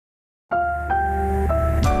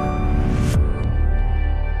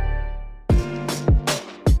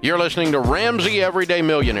You're listening to Ramsey Everyday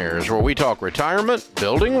Millionaires, where we talk retirement,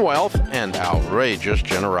 building wealth, and outrageous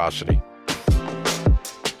generosity.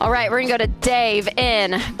 All right, we're going to go to Dave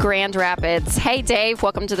in Grand Rapids. Hey, Dave,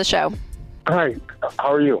 welcome to the show. Hi,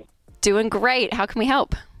 how are you? Doing great. How can we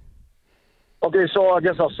help? Okay, so I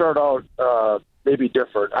guess I'll start out maybe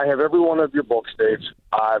different. I have every one of your books, Dave.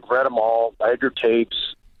 I've read them all. I have your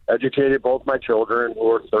tapes, educated both my children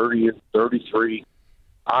who are 30 and 33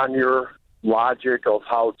 on your logic of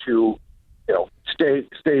how to,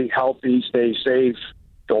 stay healthy, stay safe,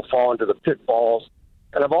 don't fall into the pitfalls.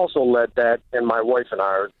 And I've also led that in my wife and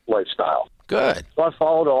our lifestyle. Good. So I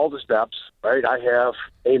followed all the steps, right? I have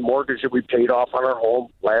a mortgage that we paid off on our home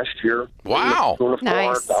last year. Wow.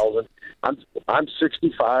 Nice. $400,000. I'm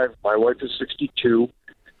 65. My wife is 62.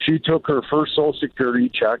 She took her first Social Security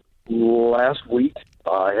check last week.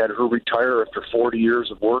 I had her retire after 40 years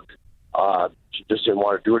of work. She just didn't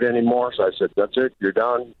want to do it anymore. So I said, that's it. You're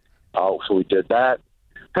done. So we did that.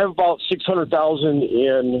 I have about $600,000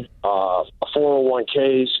 in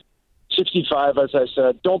 401ks. 65, as I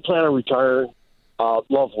said, don't plan on retiring.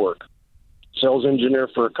 Love work. Sales engineer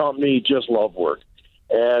for a company, just love work.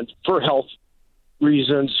 And for health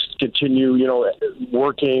reasons, continue,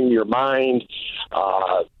 working your mind.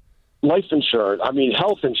 Health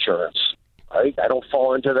insurance, right? I don't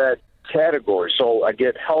fall into that category. So I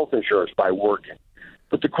get health insurance by working.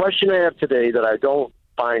 But the question I have today that I don't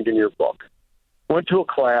find in your book, went to a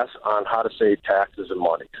class on how to save taxes and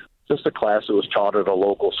money. Just a class that was taught at a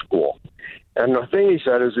local school. And the thing he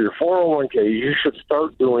said is your 401k, you should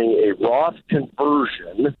start doing a Roth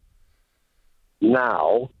conversion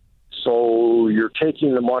now. So you're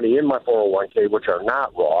taking the money in my 401k, which are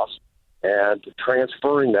not Roth, and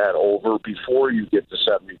transferring that over before you get to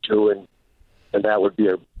 72, and that would be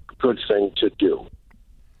a good thing to do.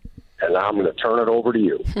 And I'm going to turn it over to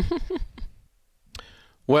you.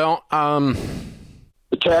 Well,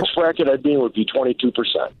 the tax bracket I'd be in would be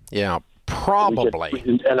 22%. Yeah,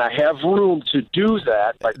 probably. And I have room to do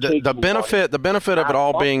that. By The benefit of it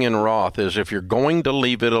all being in Roth is if you're going to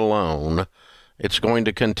leave it alone, it's going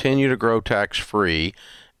to continue to grow tax-free,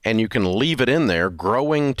 and you can leave it in there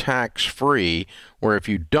growing tax-free, where if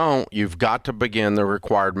you don't, you've got to begin the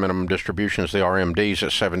required minimum distributions, the RMDs, at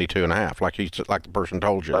 72.5, like the person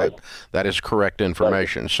told you. Right. That is correct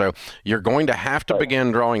information. Right. So you're going to have to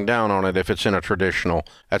begin drawing down on it if it's in a traditional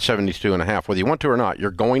at 72.5. Whether you want to or not, you're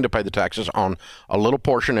going to pay the taxes on a little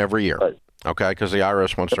portion every year. Right. Okay, because the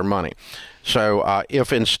IRS wants their money. So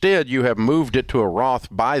if instead you have moved it to a Roth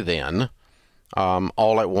by then,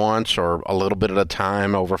 all at once or a little bit at a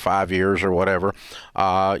time over 5 years or whatever,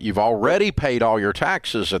 you've already paid all your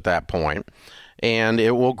taxes at that point, and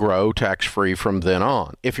it will grow tax-free from then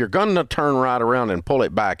on. If you're going to turn right around and pull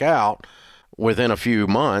it back out within a few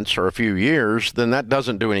months or a few years, then that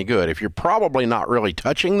doesn't do any good. If you're probably not really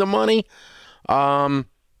touching the money, it'll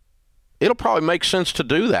probably make sense to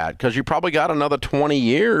do that because you probably got another 20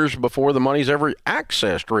 years before the money's ever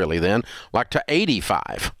accessed really then, like to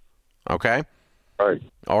 85, okay? Right.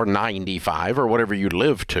 Or 95 or whatever you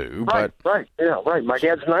live to. Right, but, right. Yeah, right. My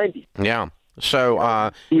dad's 90. Yeah.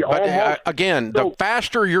 So, again, the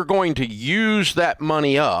faster you're going to use that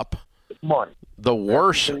money up, the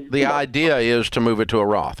worse the idea is to move it to a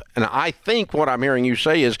Roth. And I think what I'm hearing you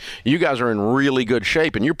say is you guys are in really good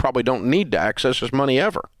shape and you probably don't need to access this money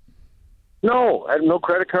ever. No, I have no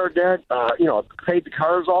credit card debt. Paid the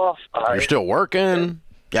cars off. You're still working.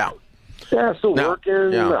 Yeah. Yeah, still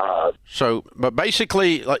working. Yeah. But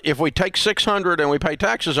basically, if we take $600 and we pay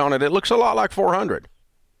taxes on it, it looks a lot like $400.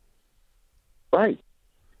 Right.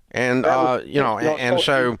 And but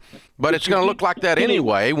it's going to look like that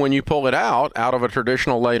anyway when you pull it out of a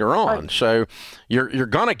traditional later on. Right. So you're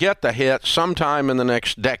going to get the hit sometime in the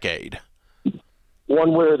next decade.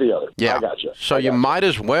 One way or the other. Yeah. I got you. So you might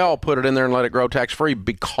as well put it in there and let it grow tax-free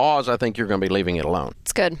because I think you're going to be leaving it alone.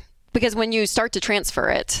 It's good because when you start to transfer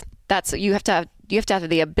it, you have to have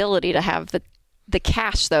the ability to have the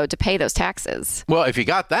cash though to pay those taxes. Well, if you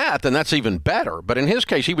got that, then that's even better. But in his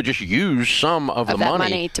case, he would just use some of the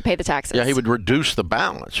money to pay the taxes. Yeah, he would reduce the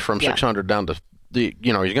balance from 600 down to he's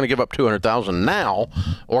going to give up 200,000 now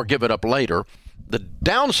or give it up later. The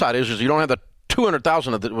downside is you don't have the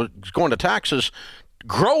 200,000 that was going to taxes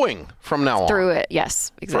growing from now on. Through it,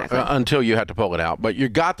 yes, exactly. Until you had to pull it out. But you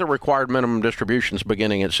got the required minimum distributions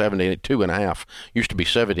beginning at 72.5. Used to be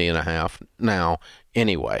 70.5 now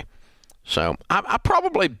anyway. So I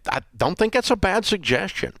don't think that's a bad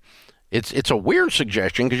suggestion. It's a weird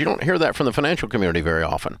suggestion because you don't hear that from the financial community very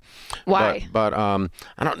often. Why? But I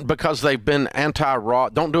don't, because they've been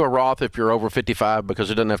anti-Roth. Don't do a Roth if you're over 55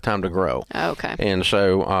 because it doesn't have time to grow. Oh, okay. And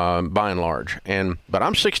so by and large, but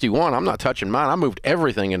I'm 61. I'm not touching mine. I moved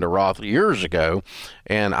everything into Roth years ago,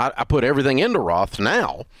 and I put everything into Roth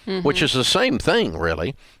now, which is the same thing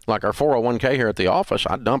really. Like our 401k here at the office,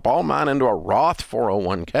 I dump all mine into a Roth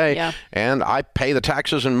 401k, and I pay the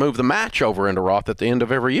taxes and move the match over into Roth at the end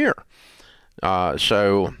of every year.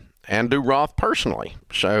 And do Roth personally.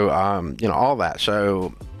 So, all that.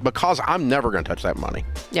 So, because I'm never going to touch that money.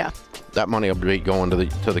 Yeah. That money will be going to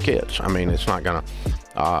the kids. I mean, it's not going to,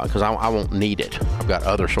 because I won't need it. I've got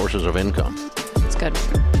other sources of income. That's good.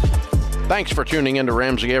 Thanks for tuning in to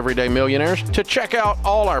Ramsey Everyday Millionaires. To check out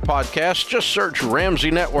all our podcasts, just search Ramsey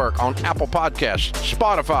Network on Apple Podcasts,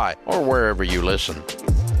 Spotify, or wherever you listen.